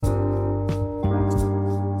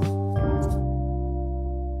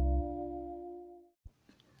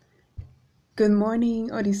Good morning,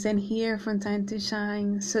 Odisen here from Time to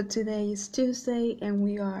Shine. So today is Tuesday and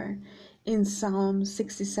we are in Psalm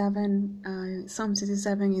 67. Psalm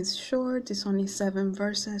 67 is short, it's only 7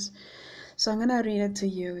 verses. So I'm going to read it to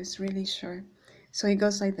you, it's really short. So it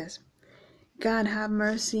goes like this: God, have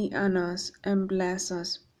mercy on us and bless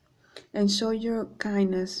us, and show your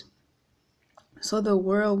kindness so the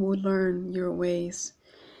world will learn your ways,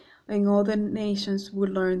 and all the nations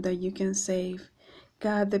will learn that you can save.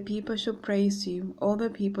 God, the people should praise you. All the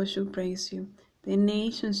people should praise you. The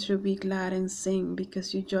nations should be glad and sing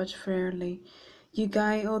because you judge fairly. You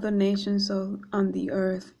guide all the nations on the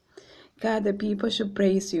earth. God, the people should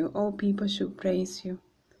praise you. All people should praise you.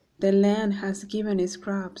 The land has given its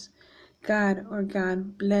crops. God, our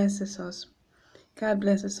God, blesses us. God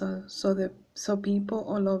blesses us so people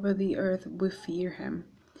all over the earth will fear him.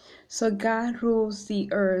 So God rules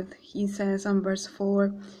the earth. He says on verse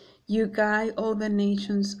 4, you guide all the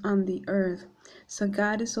nations on the earth. So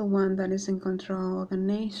God is the one that is in control of the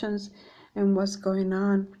nations and what's going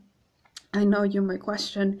on. I know you might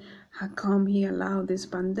question, how come he allowed this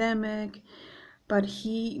pandemic? But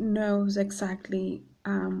he knows exactly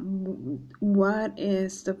what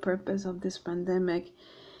is the purpose of this pandemic,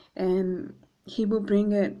 and he will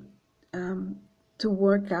bring it to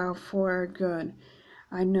work out for our good.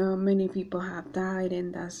 I know many people have died,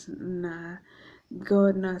 and that's not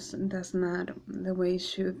good. That's not the way it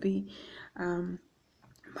should be.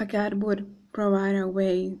 But God would provide a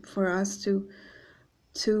way for us to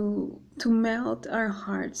melt our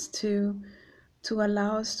hearts, to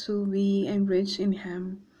allow us to be enriched in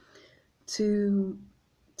Him, to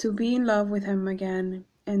to be in love with Him again,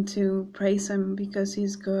 and to praise Him because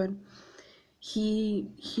He's good. He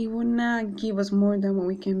will not give us more than what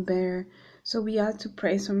we can bear. So we have to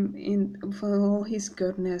praise Him for all His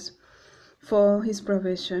goodness, for all His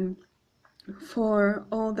provision, for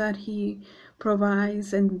all that He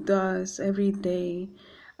provides and does every day.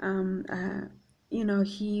 Um, uh,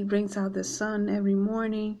 He brings out the sun every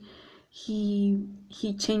morning. He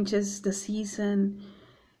changes the season.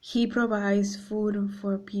 He provides food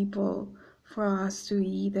for people, for us to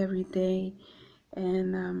eat every day,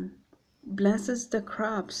 and blesses the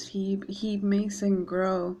crops. He makes them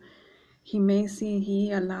grow. He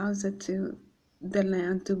allows the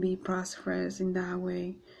land to be prosperous in that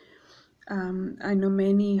way. I know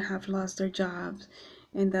many have lost their jobs,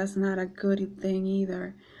 and that's not a good thing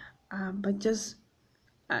either. But just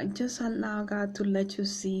allow God to let you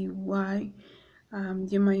see why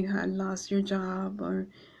you might have lost your job, or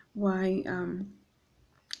why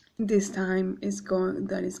this time is going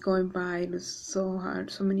by. It was so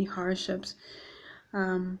hard, so many hardships.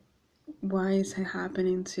 Why is it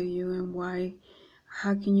happening to you, and why?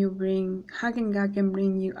 How can God can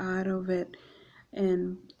bring you out of it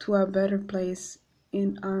and to a better place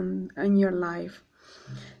in your life?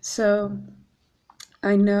 So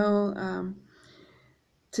I know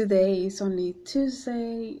today is only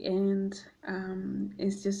Tuesday, and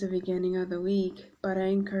it's just the beginning of the week, but I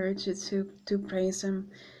encourage you to praise Him,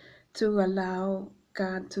 to allow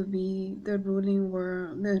God to be the ruling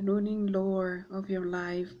Lord of your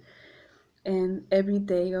life, and every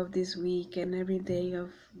day of this week, and every day of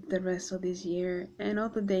the rest of this year, and all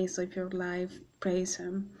the days of your life. Praise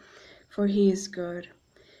Him, for He is good.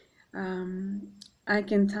 I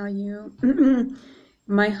can tell you,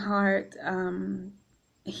 my heart,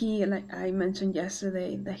 He, like I mentioned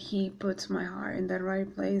yesterday, that He puts my heart in the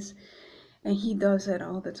right place, and He does it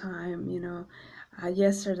all the time.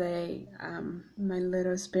 Yesterday, my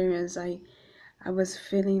little experience, I was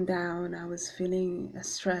feeling down, I was feeling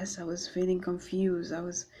stressed, I was feeling confused, I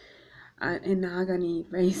was in agony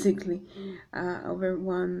basically, over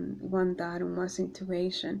one thought and one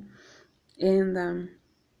situation. And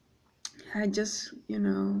I just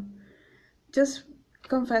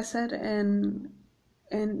confess it, and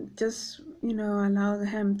just allow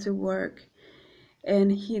Him to work.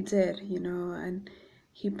 And He did, and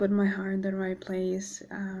He put my heart in the right place.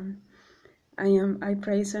 I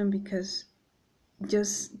praise Him because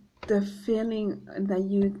just the feeling that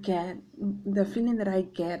you get, the feeling that I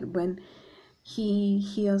get when He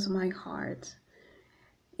heals my heart,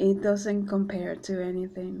 it doesn't compare to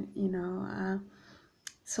anything.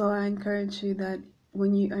 So I encourage you that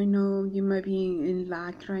I know you might be in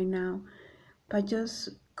lack right now, but just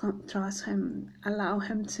trust Him, allow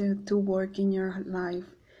Him to work in your life,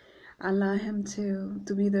 allow Him to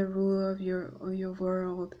be the ruler of your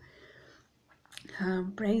world.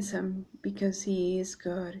 Praise Him because He is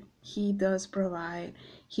good. He does provide.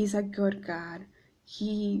 He's a good God.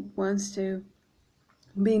 He wants to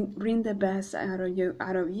bring the best out of you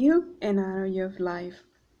and out of your life.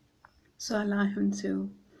 So allow Him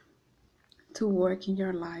to work in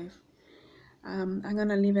your life. I'm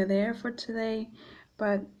gonna leave it there for today,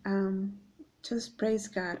 but just praise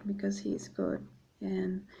God because He's good,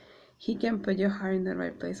 and He can put your heart in the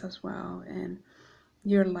right place as well, and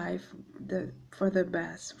your life for the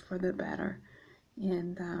best, for the better.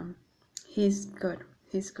 And He's good.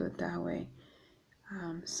 He's good that way.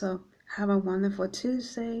 So have a wonderful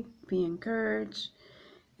Tuesday. Be encouraged,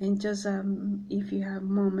 and just if you have a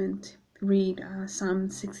moment, read Psalm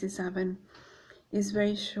 67. It's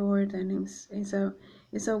very short, and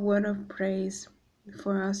it's a word of praise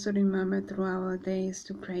for us to remember throughout our days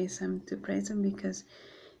to praise Him because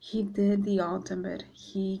He did the ultimate.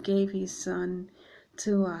 He gave His Son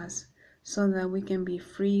to us so that we can be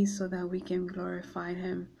free, so that we can glorify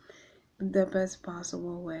Him the best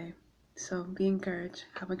possible way. So be encouraged.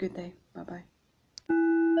 Have a good day. Bye bye.